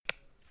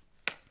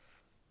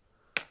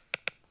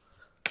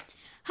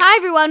Hi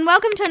everyone,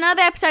 welcome to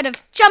another episode of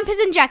Jumpers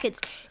and Jackets.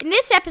 In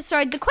this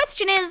episode, the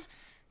question is,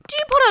 do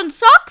you put on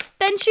socks,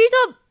 then shoes,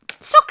 or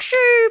sock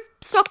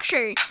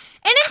shoe?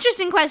 An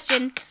interesting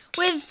question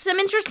with some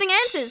interesting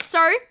answers.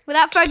 So,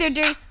 without further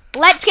ado,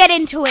 let's get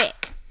into it.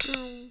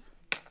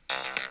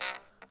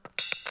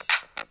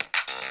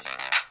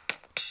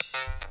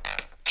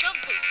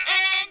 Jumpers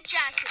and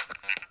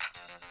Jackets.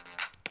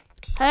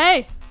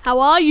 Hey, how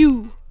are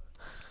you?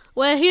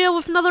 We're here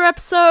with another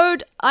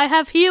episode. I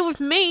have here with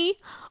me,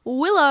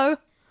 Willow.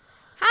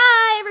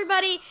 Hi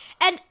everybody,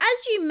 and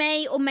as you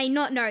may or may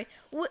not know,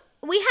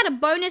 we had a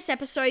bonus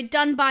episode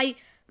done by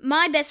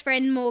my best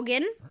friend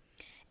Morgan,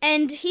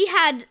 and he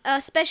had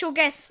a special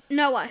guest,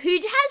 Noah, who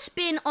has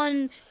been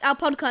on our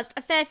podcast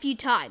a fair few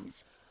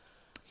times.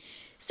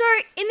 So,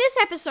 in this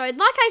episode,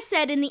 like I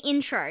said in the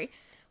intro,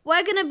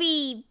 we're going to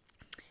be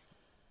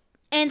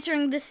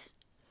answering this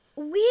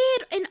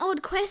weird and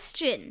odd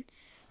question.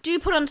 Do you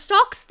put on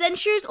socks, then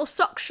shoes, or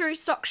sock shoe?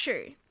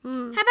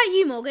 How about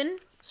you, Morgan?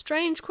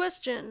 Strange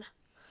question.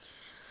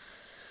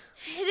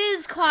 It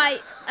is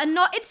quite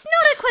it's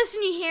not a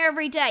question you hear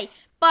every day,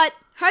 but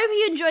hope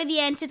you enjoy the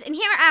answers, and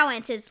here are our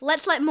answers.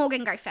 Let's let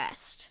Morgan go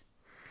first.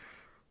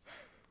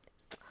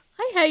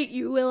 I hate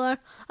you, Willow.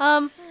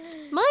 My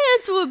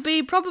answer would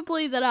be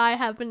probably that I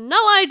have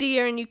no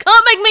idea and you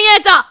can't make me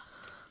answer!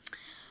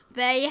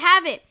 There you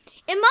have it.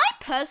 In my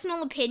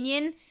personal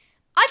opinion,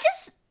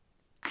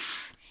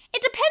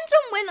 it depends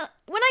on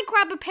when I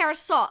grab a pair of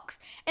socks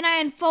and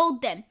I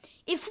unfold them.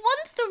 If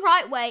one's the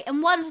right way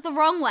and one's the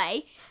wrong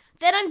way,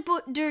 then I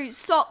do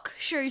sock,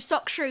 shoe.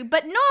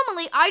 But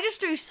normally I just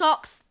do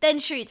socks, then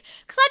shoes,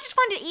 because I just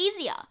find it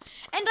easier.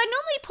 And I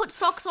normally put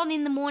socks on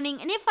in the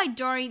morning, and if I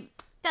don't,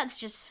 I'm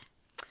just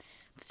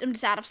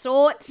out of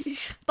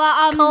sorts.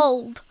 But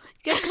Cold.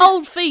 Get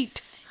cold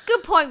feet.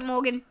 Good point,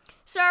 Morgan.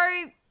 So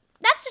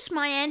that's just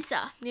my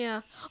answer.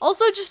 Yeah.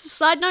 Also, just a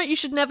side note, you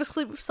should never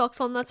sleep with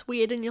socks on. That's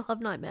weird and you'll have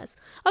nightmares.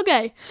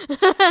 Okay.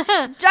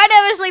 Don't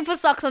ever sleep with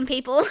socks on,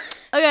 people.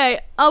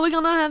 Okay, are we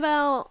gonna have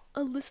our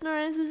listener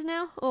answers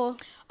now? Or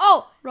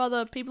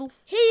rather, people?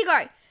 Here you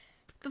go.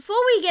 Before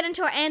we get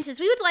into our answers,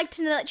 we would like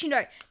to let you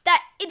know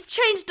that it's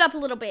changed up a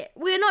little bit.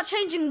 We're not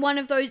changing one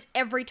of those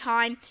every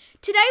time.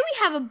 Today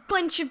we have a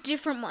bunch of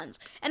different ones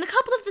and a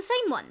couple of the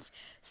same ones.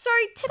 So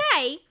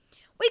today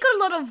we got a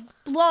lot of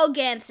blog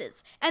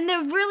answers, and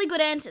they're really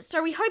good answers.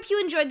 So we hope you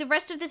enjoyed the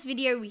rest of this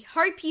video. We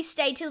hope you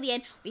stay till the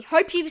end. We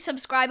hope you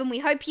subscribe, and we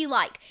hope you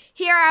like.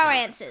 Here are our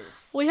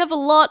answers. We have a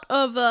lot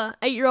of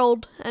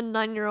 8-year-old and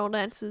 9-year-old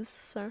answers,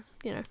 so,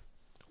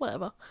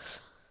 whatever.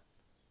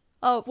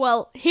 Oh,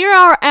 well, here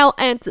are our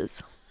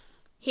answers.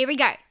 Here we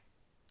go.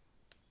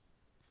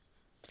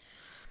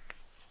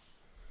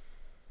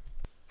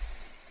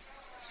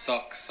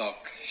 Sock,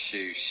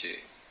 shoe.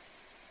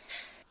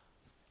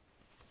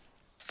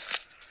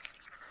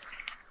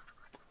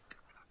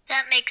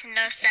 That makes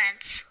no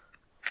sense.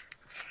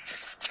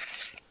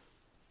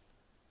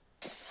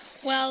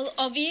 Well,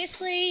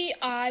 obviously,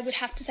 I would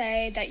have to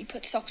say that you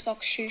put sock,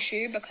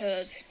 shoe,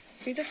 because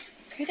who the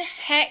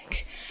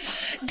heck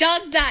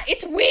does that?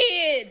 It's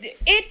weird.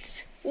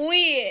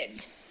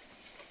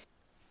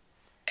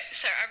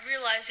 So I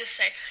realised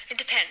yesterday, it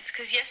depends,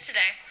 because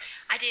yesterday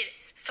I did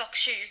sock,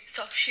 shoe,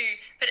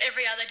 but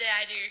every other day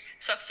I do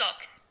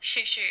sock,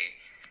 shoe.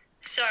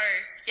 So,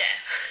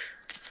 yeah.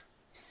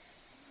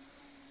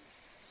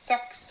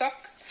 Sock,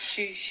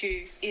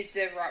 shoe is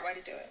the right way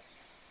to do it.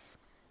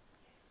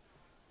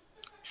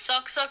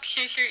 Sock,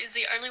 shoe is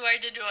the only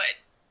way to do it.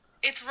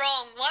 It's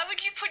wrong. Why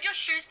would you put your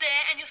shoes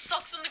there and your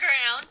socks on the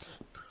ground?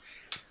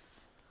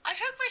 I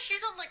put my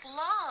shoes on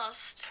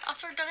last,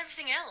 after I've done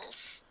everything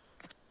else.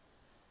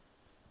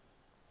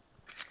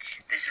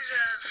 This is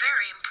a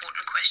very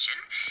important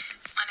question.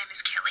 My name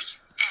is Kelly,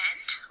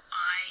 and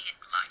I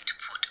like to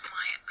put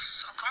my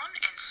sock on,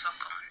 and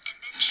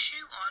then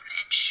shoe on,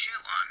 and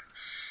shoe on.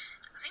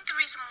 I think the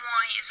reason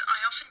why is I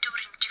often do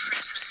it in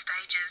different sort of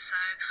stages. So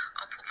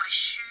I'll put my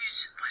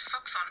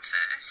socks on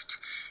first,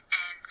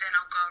 and then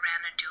I'll go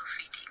around and do a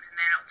few things,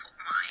 and then I'll put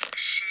my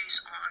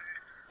shoes on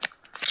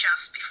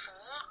just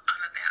before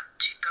I'm about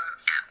to go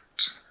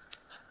out.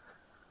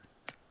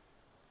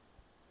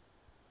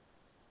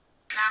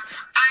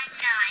 I'm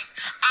 9.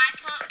 I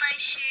put my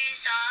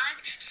shoes on,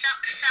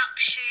 sock,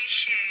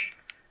 shoe.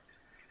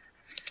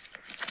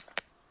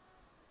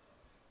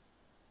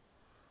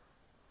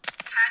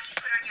 How do you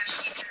put on your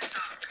shoes and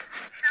socks?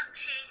 Sock,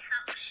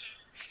 shoe.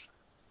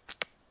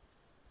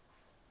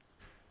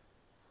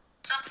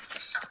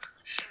 Sock,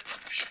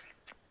 shoe.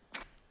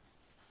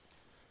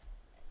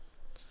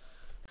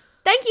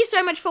 Thank you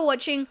so much for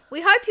watching.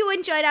 We hope you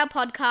enjoyed our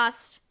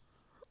podcast.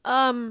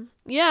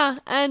 Yeah,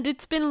 and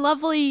it's been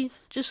lovely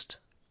just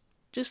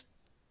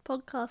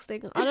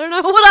podcasting. I don't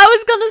know what I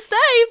was gonna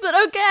say, but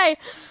okay.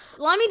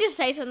 Let me just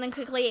say something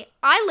quickly.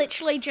 I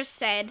literally just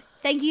said,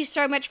 thank you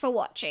so much for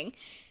watching.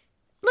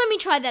 Let me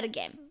try that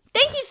again.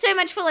 Thank you so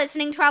much for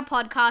listening to our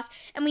podcast,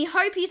 and we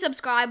hope you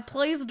subscribe.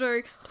 Please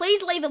do.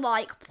 Please leave a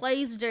like.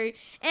 Please do.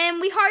 And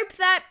we hope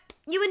that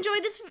you enjoy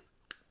this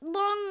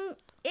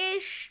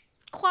long-ish,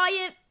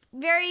 quiet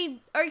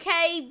very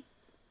okay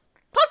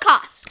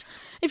podcast.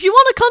 If you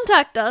want to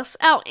contact us,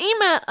 our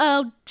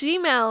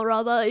Gmail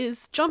rather,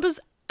 is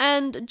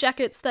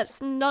jumpersandjackets,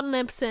 that's not an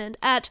ampersand,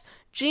 at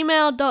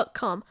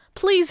gmail.com.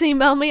 Please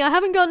email me. I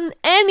haven't gotten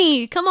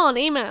any. Come on,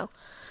 email.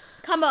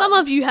 Come on. Some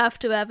of you have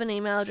to have an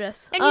email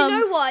address. And you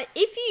know what?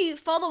 If you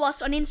follow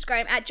us on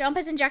Instagram at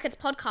Jumpers and Jackets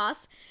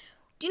Podcast,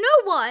 do you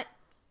know what?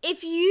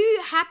 If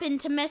you happen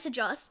to message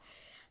us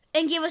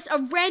and give us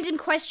a random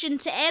question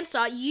to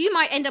answer, you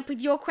might end up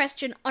with your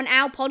question on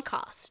our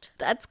podcast.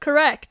 That's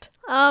correct.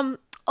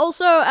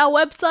 Also, our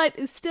website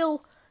is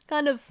still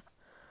kind of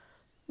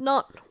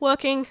not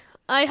working.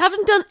 I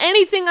haven't done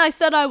anything I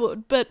said I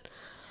would, but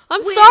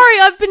I'm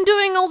sorry. I've been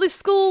doing all this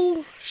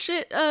school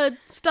shit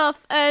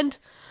stuff, and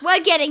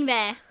we're getting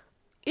there.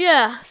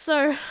 Yeah,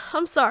 so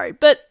I'm sorry,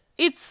 but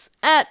it's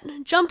at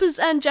Jumpers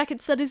and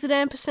Jackets. That is an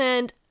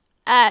ampersand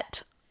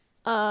at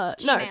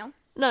Gmail.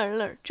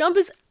 No.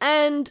 Jumpers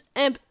ampersand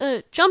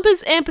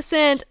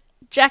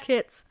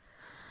jackets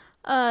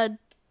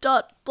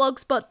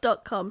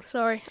 .blogspot.com.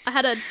 Sorry, I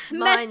had a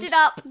messed it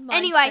up.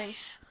 Anyway, thing.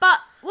 but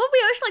what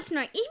we always like to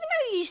know,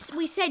 even though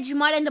we said you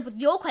might end up with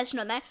your question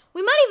on there,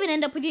 we might even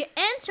end up with your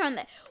answer on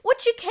there.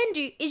 What you can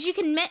do is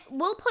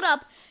we'll put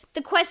up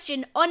the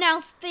question on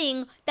our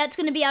thing. That's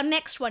going to be our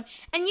next one,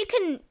 and you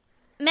can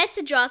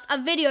message us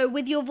a video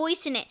with your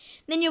voice in it.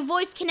 Then your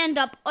voice can end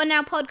up on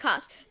our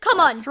podcast. Come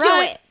on,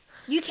 do it.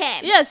 You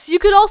can. Yes, you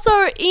could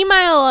also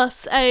email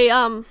us a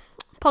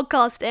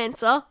podcast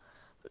answer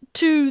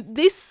to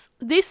this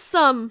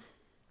website.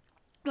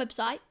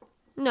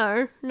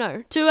 No,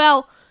 to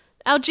our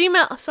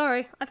Gmail.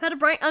 Sorry, I've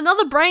had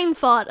another brain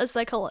fart, as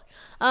they call it.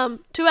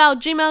 To our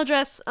Gmail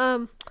address.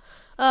 For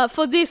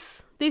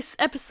this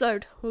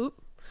episode.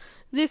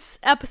 This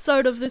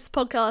episode of this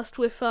podcast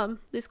with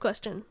this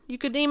question. You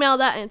could email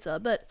that answer,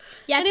 but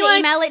you have to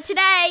email it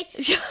today.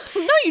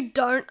 No, you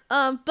don't.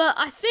 But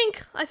I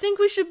think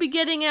we should be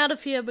getting out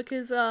of here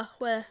because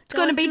it's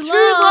going to be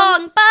too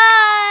long.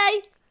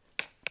 Bye.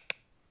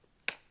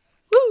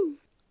 Woo!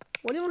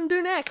 What do you want to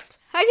do next?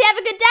 Hope you have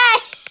a good day.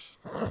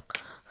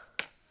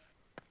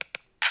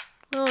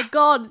 Oh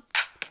God,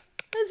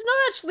 it's not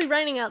actually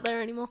raining out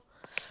there anymore.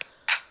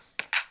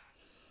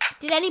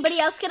 Did anybody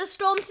else get a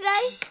storm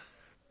today?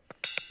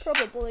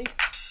 Probably.